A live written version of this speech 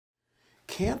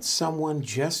can't someone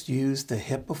just use the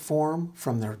HIPAA form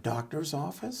from their doctor's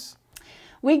office?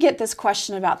 We get this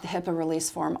question about the HIPAA release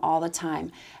form all the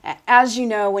time. As you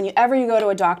know, whenever you go to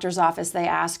a doctor's office, they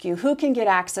ask you who can get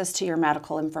access to your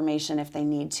medical information if they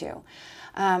need to.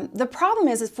 The problem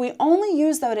is if we only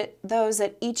use those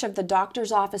at each of the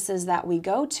doctor's offices that we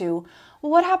go to,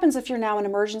 well, what happens if you're now in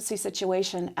an emergency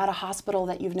situation at a hospital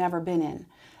that you've never been in?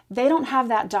 They don't have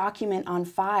that document on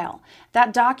file.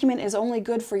 That document is only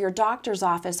good for your doctor's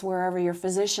office wherever your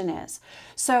physician is.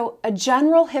 So a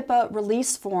general HIPAA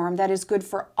release form that is good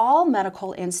for all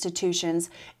medical institutions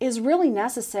is really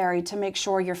necessary to make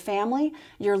sure your family,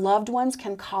 your loved ones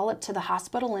can call it to the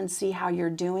hospital and see how you're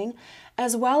doing,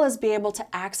 as well as be able to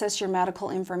access your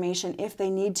medical information if they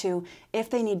need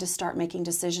to start making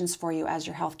decisions for you as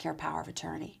your healthcare power of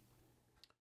attorney.